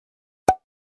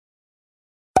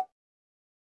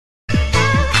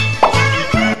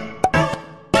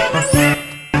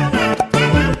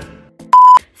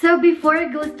before I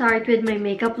go start with my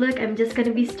makeup look, I'm just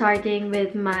gonna be starting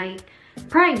with my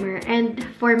primer. And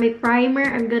for my primer,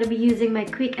 I'm gonna be using my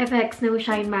Quick FX No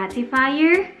Shine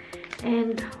Mattifier.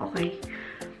 And, okay.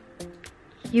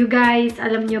 You guys,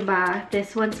 alam nyo ba,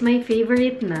 this one's my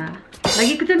favorite na.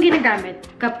 Lagi ko itong ginagamit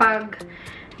kapag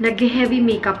nag-heavy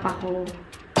makeup ako.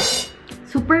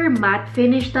 Super matte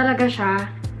finish talaga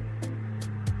siya.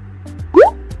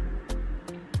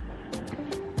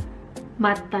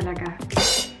 Matte talaga.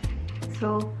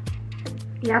 So,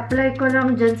 i-apply ko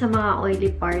lang dyan sa mga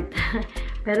oily part.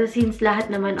 Pero since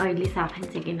lahat naman oily sa akin,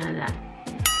 sige na lang.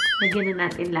 Lagyan na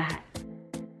natin lahat.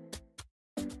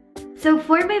 So,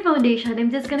 for my foundation, I'm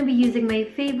just gonna be using my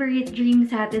favorite Dream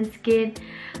Satin Skin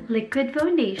Liquid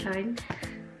Foundation.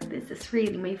 This is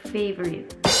really my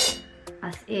favorite.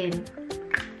 As in.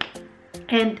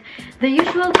 And the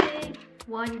usual thing,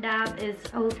 one dab is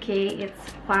okay. It's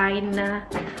fine na.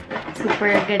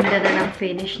 Super ganda na ng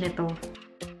finish nito.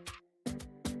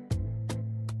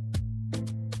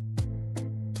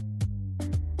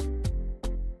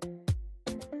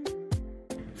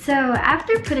 So,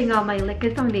 after putting on my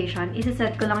liquid foundation,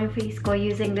 isaset ko lang yung face ko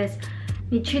using this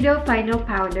Nichido Final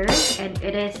Powder. And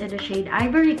it is in the shade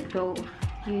Ivory Glow.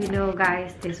 You know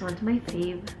guys, this one's my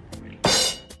fave.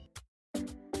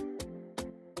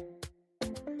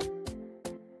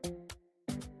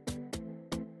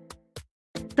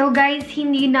 So guys,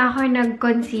 hindi na ako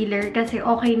nag-concealer kasi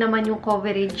okay naman yung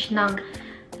coverage ng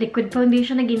liquid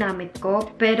foundation na ginamit ko.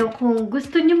 Pero kung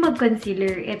gusto nyo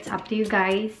mag-concealer, it's up to you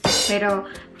guys. Pero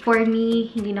for me,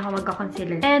 hindi na ako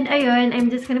magka-concealer. And ayun, I'm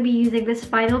just gonna be using this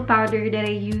final powder that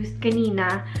I used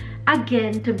kanina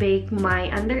again to bake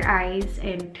my under eyes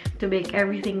and to bake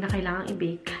everything na kailangan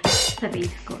i-bake sa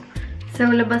face ko. So,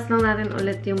 labas lang natin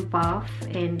ulit yung puff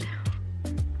and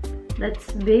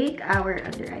let's bake our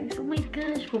under eyes. Oh my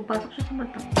gosh, pumapasok siya sa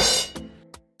mata ko.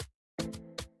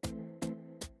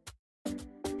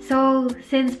 So,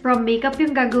 since prom makeup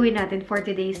yung gagawin natin for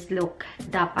today's look,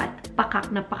 dapat pakak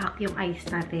na pakak yung eyes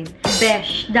natin.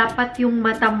 Besh, dapat yung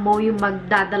mata mo yung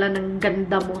magdadala ng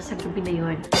ganda mo sa gabi na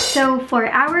yun. So, for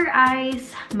our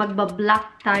eyes,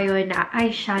 magbablock tayo na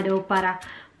eyeshadow para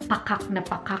pakak na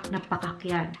pakak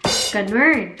yan.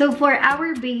 Ganun. So, for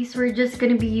our base, we're just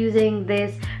gonna be using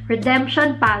this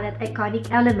Redemption Palette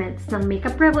Iconic Elements ng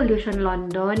Makeup Revolution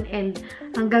London. And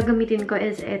ang gagamitin ko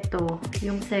is ito,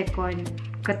 yung second,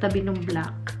 katabi ng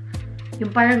black.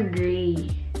 Yung parang gray.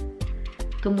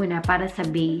 Ito muna, para sa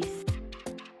base.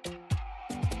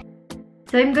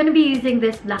 So, I'm gonna be using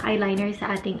this black eyeliner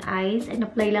sa ating eyes and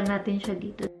apply lang natin siya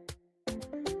dito.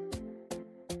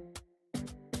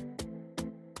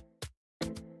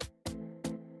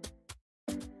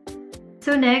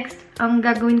 So, next, ang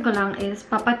gagawin ko lang is,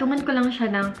 papatungan ko lang siya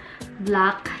ng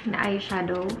black na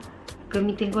eyeshadow.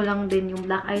 Gamitin ko lang din yung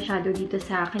black eyeshadow dito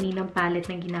sa kaninang palette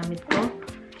na ginamit ko.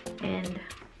 And,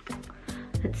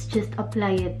 let's just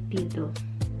apply it dito.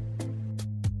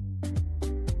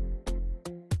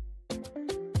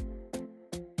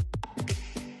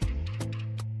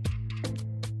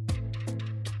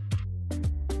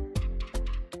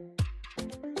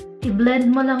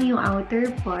 I-blend mo lang yung outer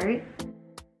part.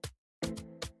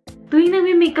 Tuwing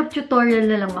nag-makeup tutorial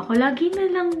na lang ako, lagi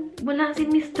na lang wala si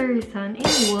Mr. Sun.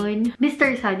 Ewan.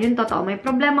 Mr. Sun, yun totoo. May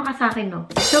problema ka sa akin, no?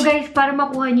 So guys, para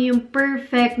makuha nyo yung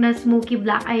perfect na smoky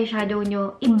black eyeshadow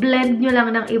nyo, i-blend nyo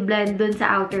lang ng i-blend dun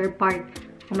sa outer part.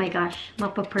 Oh my gosh,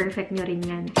 mapa-perfect nyo rin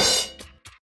yan.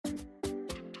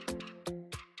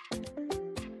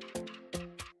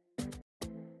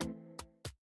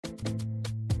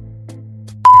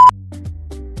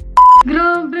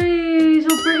 Grabe!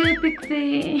 Super epic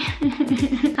eh.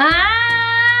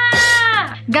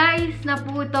 Guys,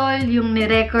 naputol yung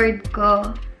ni-record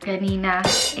ko kanina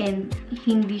and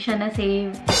hindi siya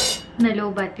na-save.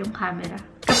 Nalobat yung camera.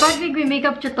 Kapag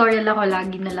nag-makeup tutorial ako,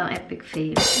 lagi na lang epic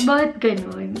fail. Bakit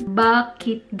ganun?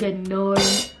 Bakit ganun?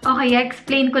 Okay,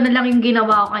 explain ko na lang yung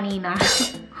ginawa ko kanina.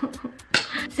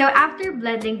 So, after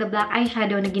blending the black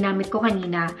eyeshadow na ginamit ko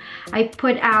kanina, I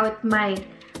put out my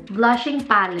blushing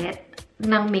palette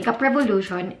ng Makeup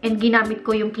Revolution and ginamit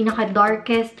ko yung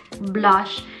pinaka-darkest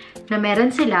blush na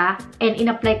meron sila and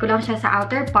in-apply ko lang siya sa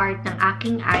outer part ng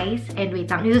aking eyes. And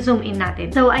wait lang, i-zoom in natin.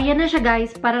 So, ayan na siya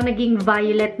guys. Parang naging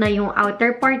violet na yung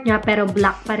outer part niya pero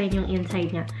black pa rin yung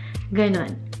inside niya.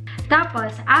 Ganon.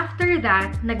 Tapos, after that,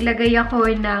 naglagay ako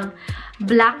ng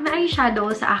black na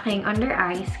eyeshadow sa aking under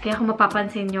eyes. Kaya kung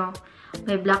mapapansin nyo,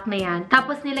 may black na yan.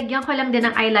 Tapos, nilagyan ko lang din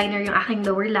ng eyeliner yung aking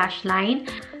lower lash line.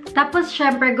 Tapos,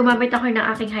 syempre, gumamit ako ng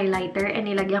aking highlighter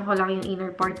and nilagyan ko lang yung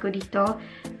inner part ko dito.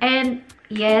 And,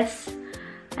 yes,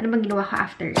 Ano bang ginawa ko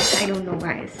after? I don't know,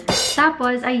 guys.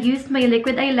 Tapos, I used my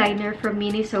liquid eyeliner from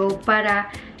Miniso para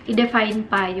i-define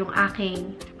pa yung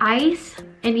aking eyes.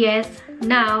 And yes,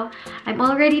 now, I'm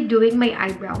already doing my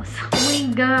eyebrows. Oh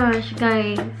my gosh,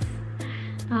 guys.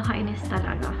 Nakakainis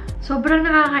talaga. Sobrang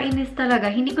nakakainis talaga.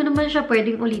 Hindi ko naman siya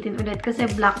pwedeng ulitin ulit kasi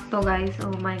black to, guys.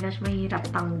 Oh my gosh, mahirap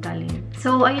tanggalin.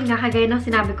 So, ayun nga, kagaya ng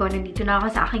sinabi ko, nandito na ako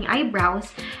sa aking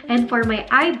eyebrows. And for my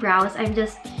eyebrows, I'm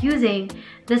just using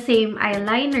the same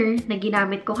eyeliner na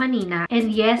ginamit ko kanina.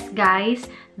 And yes, guys,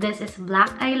 this is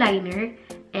black eyeliner.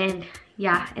 And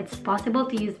yeah, it's possible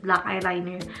to use black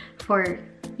eyeliner for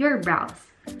your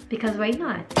brows. Because why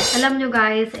not? Alam nyo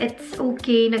guys, it's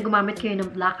okay na gumamit kayo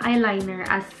ng black eyeliner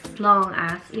as long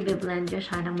as i-blend nyo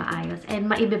siya ng maayos. And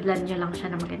ma-i-blend nyo lang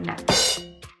siya ng maganda.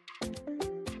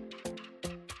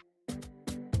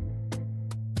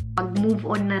 Mag-move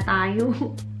on na tayo.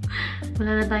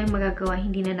 Wala na tayong magagawa.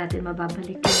 Hindi na natin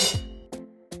mababalik.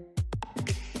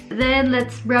 Then,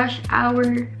 let's brush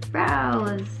our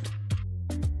brows.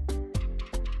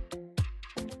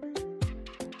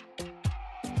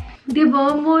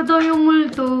 Diba? Mukha tayong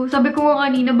multo. Sabi ko nga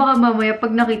kanina, baka mamaya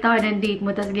pag nakita ka ng date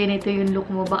mo, tas ganito yung look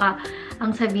mo, baka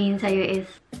ang sabihin sa'yo is,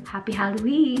 Happy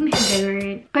Halloween!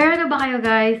 Pero ano ba kayo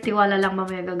guys? Tiwala lang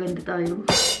mamaya gaganda tayo.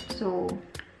 So,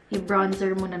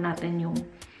 i-bronzer muna natin yung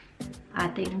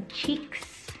ating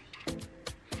cheeks.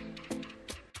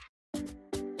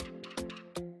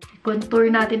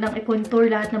 I-contour natin ng i-contour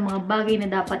lahat ng mga bagay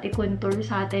na dapat i-contour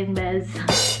sa atin, bez.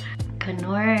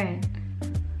 Ganon.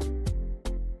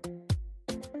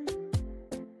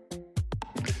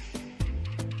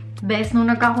 Bes, nung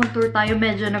nagka-contour tayo,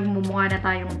 medyo nagmumukha na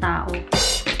tayong tao.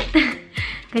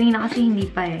 Kanina kasi hindi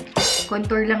pa eh.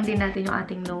 Contour lang din natin yung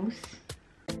ating nose.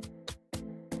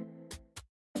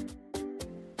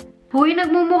 Huy,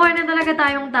 nagmumukha na talaga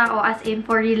tayong tao. As in,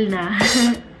 for real na.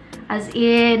 As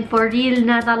in, for real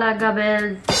na talaga,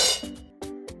 Bes.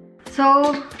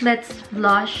 So, let's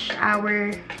blush our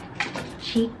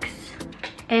cheeks.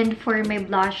 And for my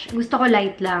blush, gusto ko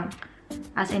light lang.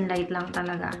 As in, light lang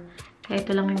talaga. Kaya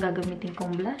ito lang yung gagamitin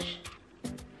kong blush.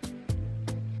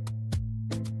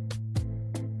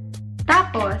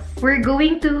 Tapos, we're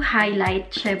going to highlight,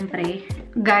 syempre.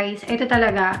 Guys, ito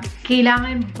talaga,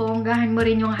 kailangan bonggahan mo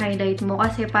rin yung highlight mo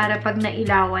kasi para pag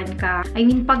nailawan ka, I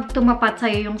mean, pag tumapat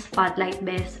sa'yo yung spotlight,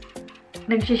 bes,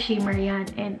 nagsishimmer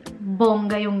yan. And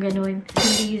bongga yung ganun.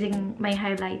 I'm using my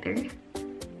highlighter.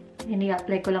 And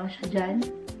i-apply ko lang siya dyan.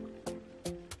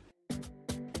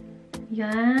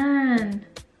 Yan.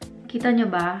 Kita nyo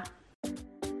ba?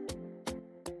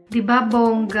 Diba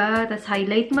bongga? Tapos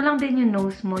highlight mo lang din yung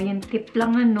nose mo. Yung tip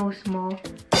lang ng nose mo.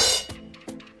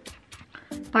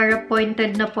 Para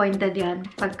pointed na pointed yan.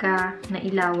 Pagka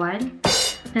nailawan.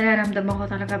 Nararamdaman ko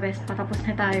talaga, best. Patapos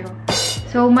na tayo.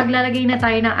 So, maglalagay na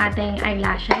tayo ng ating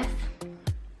eyelashes.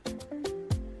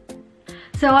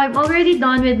 So, I'm already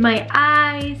done with my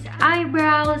eyes,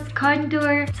 eyebrows,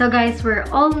 contour. So, guys, we're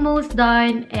almost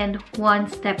done. And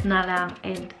one step na lang.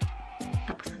 And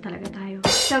tapos na talaga tayo.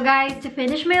 So guys, to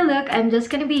finish my look, I'm just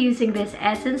gonna be using this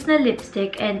Essence na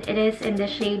lipstick and it is in the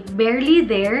shade Barely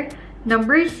There,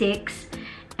 number 6.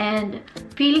 And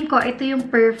feeling ko ito yung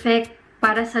perfect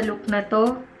para sa look na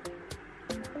to.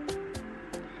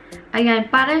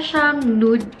 Ayan, para siyang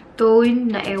nude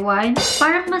tone na ewan.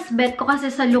 Parang mas bet ko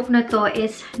kasi sa look na to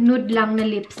is nude lang na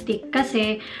lipstick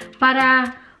kasi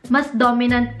para mas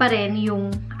dominant pa rin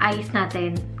yung eyes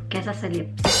natin kesa sa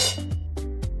lips.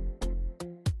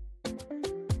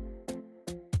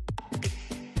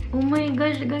 Oh my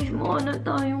gosh, guys, mukha na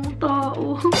tayong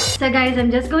tao. So guys,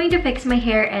 I'm just going to fix my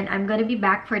hair and I'm gonna be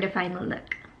back for the final look.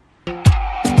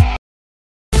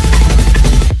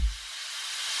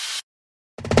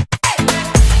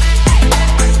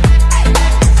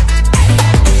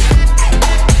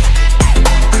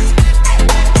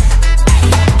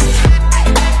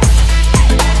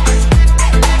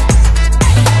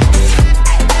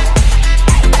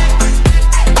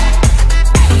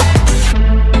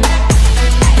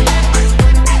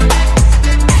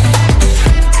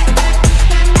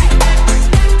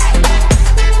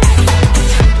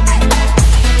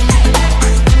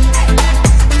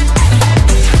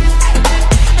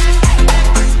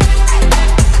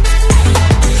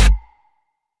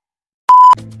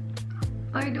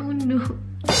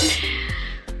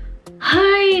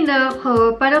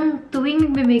 Parang tuwing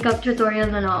nagme-makeup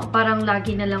tutorial na no, parang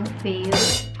lagi na lang fail.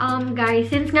 Guys,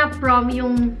 since nga prom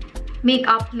yung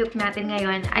makeup look natin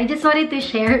ngayon, I just wanted to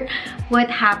share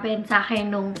what happened sa akin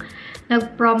nung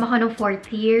nag-prom ako ng 4th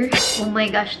year. Oh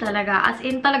my gosh talaga. As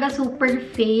in talaga super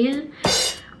fail.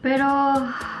 Pero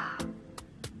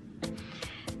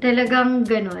Talagang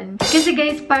ganun. Kasi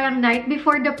guys, parang night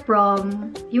before the prom,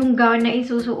 yung gown na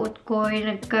isusuot ko ay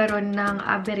nagkaroon ng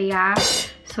aberya.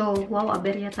 So, wow,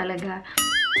 aberya talaga.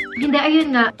 Hindi,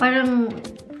 ayun nga, parang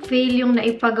fail yung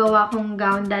naipagawa kong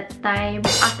gown that time.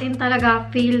 As in talaga,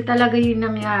 fail talaga yung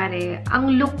nangyari.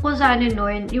 Ang look ko sana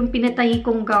nun, yung pinatahi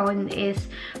kong gown is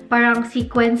parang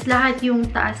sequence lahat yung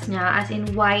taas niya. As in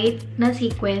white na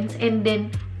sequence and then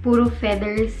puro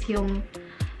feathers yung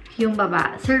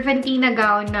baba. Serpentina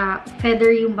gown na feather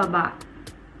yung baba.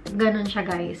 Ganon siya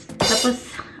guys.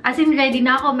 Tapos, as in ready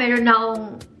na ako. Meron na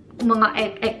akong mga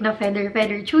ek-ek na feather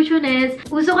chuchunes.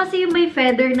 Uso kasi yung may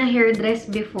feather na hairdress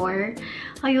before.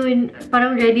 Ayun,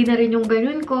 parang ready na rin yung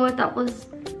ganun ko. Tapos,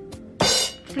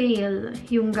 fail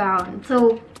yung gown.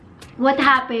 So, what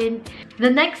happened?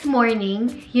 The next morning,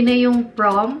 yun na yung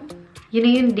prom. Yun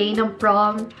na yung day ng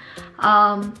prom.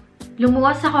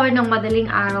 Lumuwas ako ng madaling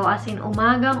araw. As in,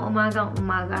 umaga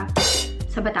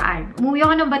sa Bataan. Umuwi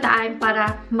ako ng Bataan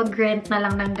para mag-rent na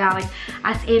lang ng gown.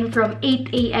 As in, from 8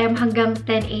 AM hanggang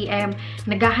 10 AM,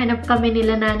 naghahanap kami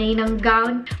nila nanay ng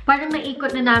gown. Parang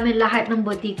naikot na namin lahat ng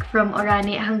boutique from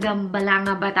Orane hanggang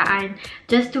Balanga, Bataan.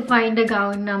 Just to find the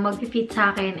gown na mag-fit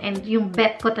sa akin and yung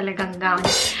bet ko talagang gown.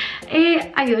 Eh,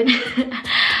 ayun.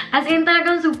 As in,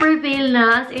 talagang super fail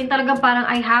na. As in, talagang parang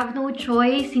I have no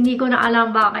choice. Hindi ko na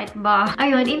alam bakit ba.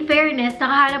 Ayun, in fairness,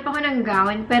 nakahanap ako ng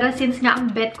gown. Pero since nga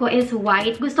ang bet ko is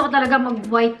white, gusto ko talaga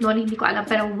mag-white noon. Hindi ko alam.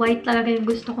 Pero white talaga yung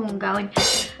gusto kong gown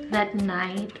that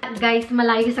night. Guys,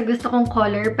 malayo sa gusto kong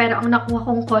color. Pero ang nakuha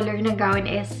kong color na gown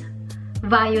is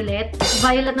violet.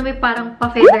 Violet na may parang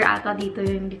pa-feather ata dito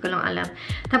yun. Hindi ko lang alam.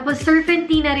 Tapos,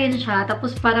 serpentina rin siya.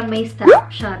 Tapos, parang may strap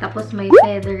siya. Tapos, may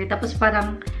feather. Tapos,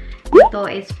 parang dito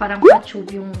is parang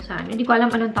pa-tube yung saan. Hindi ko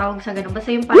alam anong tawag sa ganun.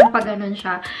 Basta yung parang pa-ganon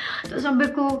siya. So,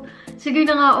 sabi ko, sige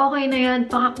na nga, okay na yan.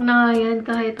 Pakak na nga yan.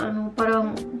 Kahit ano,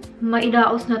 parang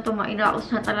maidaos na to.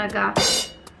 Maidaos na talaga.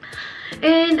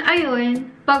 And,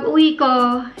 ayun, pag uwi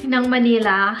ko ng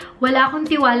Manila, wala akong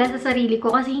tiwala sa sarili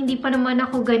ko kasi hindi pa naman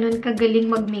ako ganun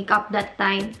kagaling mag-makeup that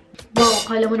time.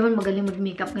 Wow, kala mo naman magaling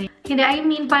mag-makeup ngayon. Hindi, I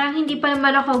mean, parang hindi pa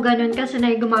naman ako ganun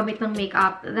kasanay gumamit ng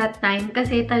makeup that time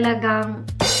kasi talagang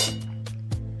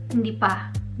hindi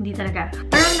talaga.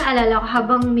 Parang naalala ko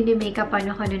habang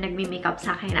mini-makeupan ako nung nagmi-makeup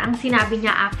sa akin, ang sinabi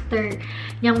niya after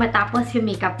niyang matapos yung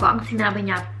makeup ko, ang sinabi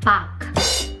niya, pak.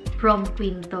 Prom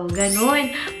queen to.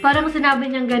 Ganon. Parang sinabi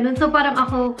niyang ganon. So, parang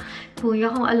ako, kuya,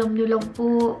 kung alam niyo lang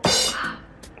po.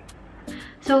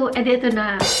 So, ito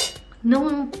na.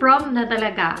 Nung prom na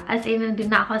talaga, as in,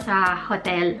 nandun na ako sa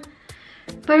hotel.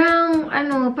 Parang,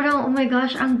 parang, oh my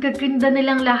gosh, ang gaganda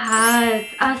nilang lahat.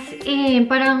 As in,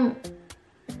 parang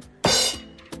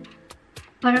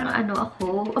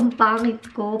ako, ang pangit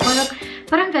ko.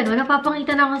 Parang gano'n,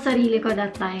 napapangitan ako sa sarili ko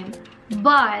that time.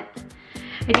 But,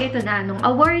 ito na, nung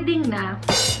awarding na,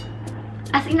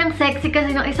 as in, ang sexy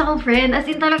kasi ng isa kong friend. As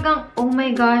in, talagang, oh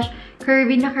my gosh,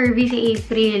 curvy na curvy si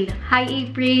April. Hi,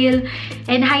 April!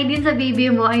 And hi din sa baby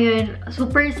mo. Ayun,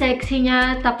 super sexy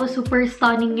niya, tapos super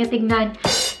stunning niya tignan.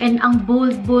 And ang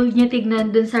bold niya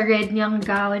tignan dun sa red niyang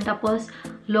gown. Tapos,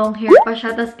 long hair pa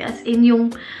siya. Tapos,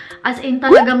 as in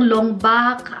talagang long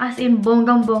back, as in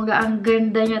bonggang-bongga, ang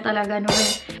ganda niya talaga noon.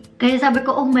 Kaya sabi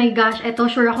ko, oh my gosh, eto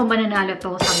sure ako mananalo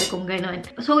to, sabi kong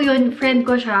gano'n. So yun, friend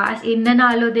ko siya, as in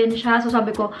nanalo din siya. So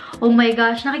sabi ko, oh my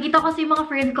gosh, nakikita ko kasi mga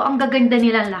friends ko, ang gaganda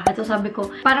nila lahat. So sabi ko,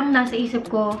 parang nasa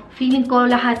isip ko, feeling ko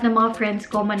lahat ng mga friends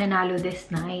ko mananalo this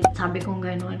night. Sabi kong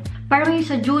gano'n. Parang yung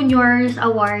sa juniors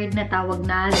award na tawag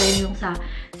na, then yung sa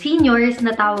seniors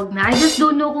na tawag na. I just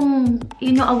don't know kung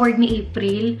yun yung award ni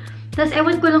April. Tapos,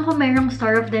 ewan ko lang kung merong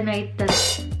Star of the Night that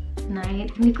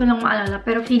night. Hindi ko lang maalala.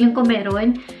 Pero feeling ko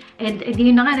meron. And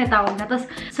hindi yun na nga natawag na. Tapos,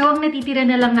 so, ang natitira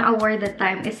na lang na award that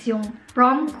time is yung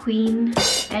Prom Queen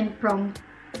and Prom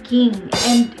King.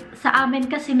 And sa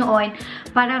amin kasi noon,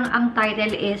 parang ang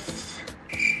title is...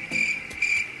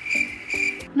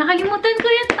 Nakalimutan ko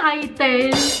yung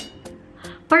title.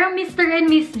 Parang Mr. and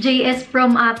Miss JS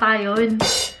Prom ata yun.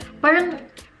 Parang,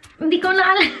 hindi ko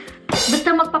na alam.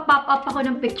 Basta magpa-pop up ako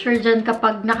ng picture dyan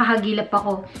kapag nakahagilap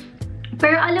ako.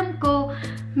 Pero alam ko,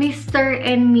 Mr.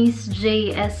 and Miss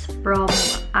JS Prom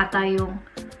ata yung...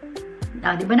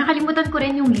 diba nakalimutan ko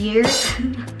rin yung year?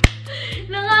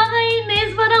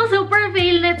 Nakakainis. Parang super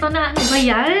fail na ito na. Ano ba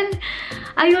yan?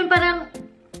 Ayun, parang...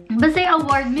 Basta yung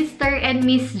award, Mr. and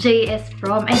Miss JS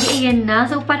Prom. And ayan na.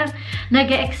 So, parang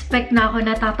nag-expect na ako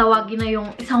na tatawagin na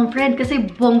yung isang friend kasi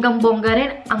bonggang-bongga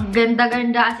rin. Ang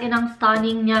ganda-ganda. As in, ang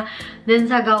stunning niya din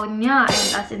sa gown niya. And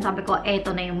as in, sabi ko,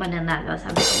 eto na yung mananalo.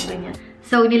 Sabi ko, ganyan.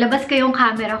 So, nilabas ko yung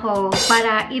camera ko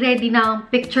para i-ready na ang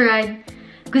picturean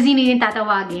kung sino yung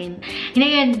tatawagin.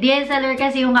 Yun, DSLR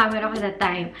kasi yung camera ko that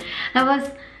time.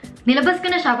 Tapos, nilabas ko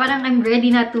na siya, parang I'm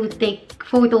ready na to take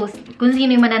photos kung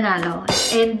sino yung mananalo.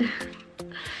 And,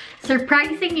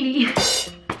 surprisingly,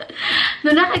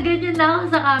 nung nakaganyan na ako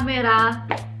sa camera,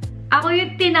 ako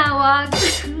yung tinawag.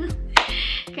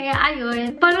 Kaya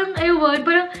ayun, parang ewan,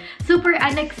 parang super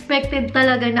unexpected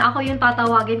talaga na ako yung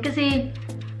tatawagin. Kasi,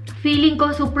 feeling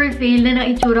ko super fail na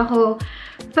ng itsura ko.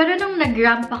 Pero nung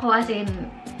nag-ramp ako, as in,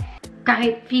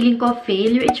 kahit feeling ko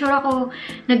fail, yung itsura ko,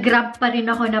 nag-ramp pa rin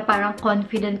ako na parang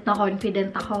confident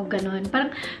ako, ganun.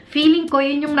 Parang feeling ko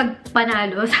yun yung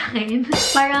nagpanalo sa akin.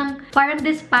 parang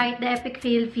despite the epic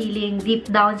fail feeling deep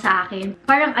down sa akin,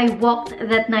 parang I walked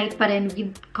that night pa rin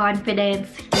with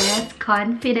confidence. Yes,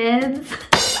 confidence.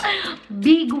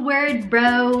 Big word,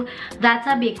 bro. That's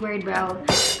a big word, bro.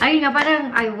 Ayun nga,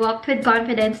 parang I walked with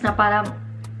confidence na parang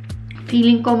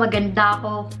feeling ko maganda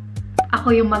ako.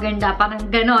 Ako yung maganda,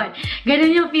 parang ganon.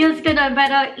 Ganon yung feels ko nun,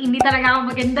 pero hindi talaga ako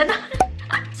maganda na.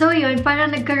 So yun,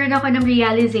 parang nagkaroon ako ng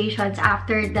realizations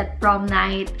after that prom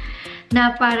night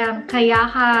na parang kaya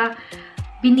ka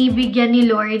binibigyan ni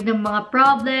Lord ng mga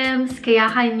problems,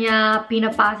 kaya kanya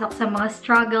pinapasok sa mga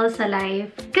struggles sa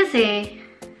life. Kasi,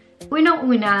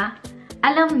 unang-una,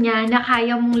 alam niya na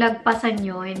kaya mong lagpasan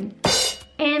yun.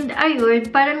 And ayun,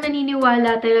 parang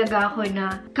naniniwala talaga ako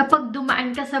na kapag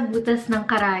dumaan ka sa butas ng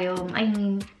karayom, I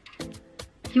mean,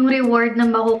 yung reward na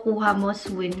makukuha mo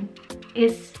soon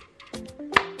is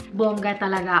bongga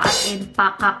talaga, as in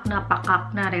pakak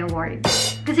na reward.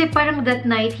 Kasi parang that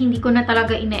night, hindi ko na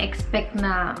talaga ina-expect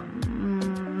na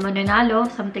mananalo,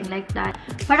 something like that.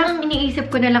 Parang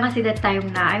iniisip ko na lang kasi that time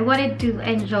na I wanted to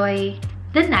enjoy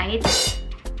the night.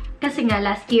 Kasi nga,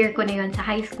 last year ko na yun sa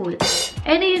high school.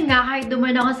 And ayun nga, kahit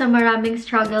duman ako sa maraming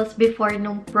struggles before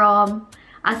nung prom,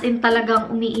 as in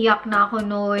talagang umiiyak na ako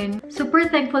noon. Super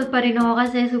thankful pa rin ako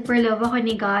kasi super love ako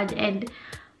ni God and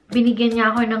binigyan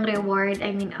niya ako ng reward,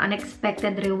 I mean,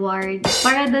 unexpected reward,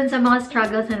 para dun sa mga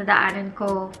struggles na nadaanan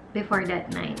ko before that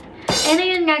night. And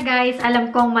ayun nga guys,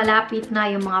 alam kong malapit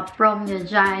na yung mga prom nyo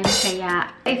dyan,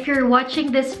 kaya if you're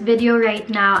watching this video right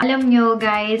now, alam nyo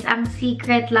guys, ang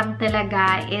secret lang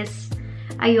talaga is,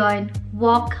 ayun,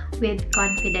 walk with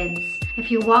confidence. If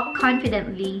you walk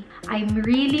confidently, I'm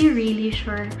really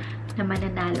sure na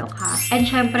mananalo ka. And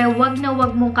syempre, wag na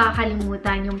wag mong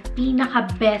kakalimutan yung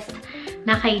pinaka-best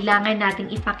na kailangan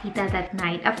nating ipakita that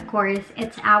night. Of course,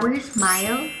 it's our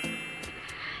smile.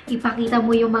 Ipakita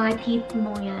mo yung mga teeth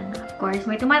mo yan. Of course,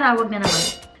 may tumatawag na naman.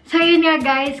 So yun nga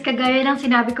guys, kagaya ng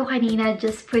sinabi ko kanina,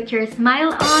 just put your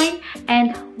smile on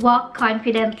and walk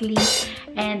confidently.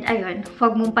 And ayun,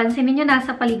 huwag mong pansinin yung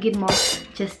nasa paligid mo.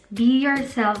 Just be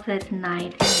yourself that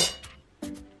night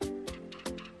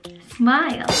and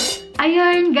smile.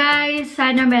 Ayun guys,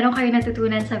 sana meron kayo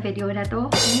natutunan sa video na to.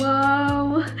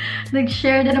 Wow!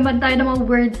 Nag-share na naman tayo ng mga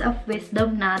words of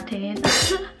wisdom natin.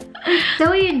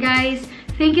 So ayun guys,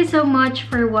 thank you so much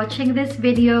for watching this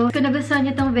video. Kung nagustuhan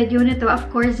niyo tong video na to, of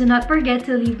course, do not forget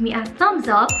to leave me a thumbs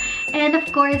up. And of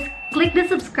course, click the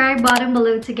subscribe button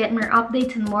below to get more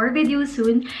updates and more videos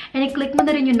soon. And i-click mo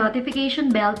na rin yung notification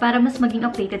bell para mas maging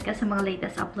updated ka sa mga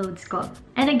latest uploads ko.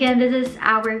 And again, this is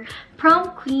our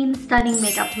prom queen stunning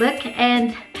makeup look.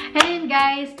 And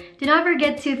guys, do not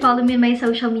forget to follow me on my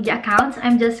social media accounts.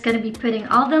 I'm just gonna be putting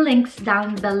all the links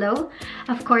down below.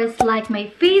 Of course, like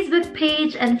my Facebook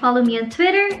page and follow me on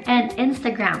Twitter and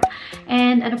Instagram.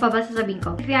 And ano pa ba sasabihin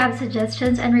ko? If you have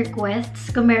suggestions and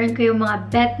requests, kung meron ko yung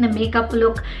mga bet na makeup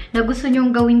look na gusto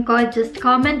nyong gawin ko, just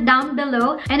comment down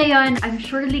below. And ayun, I'm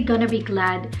surely gonna be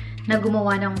glad na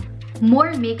gumawa ng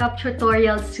more makeup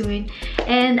tutorials soon.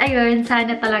 And ayun,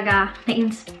 sana talaga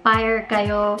na-inspire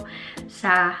kayo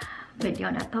sa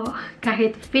video na to.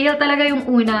 Kahit fail talaga yung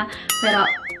una, pero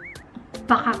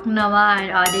pakak naman,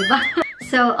 o, diba?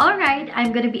 So, alright, I'm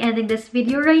gonna be ending this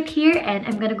video right here and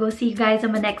I'm gonna go see you guys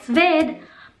on my next vid.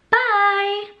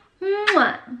 Bye!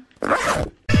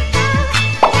 Mwah!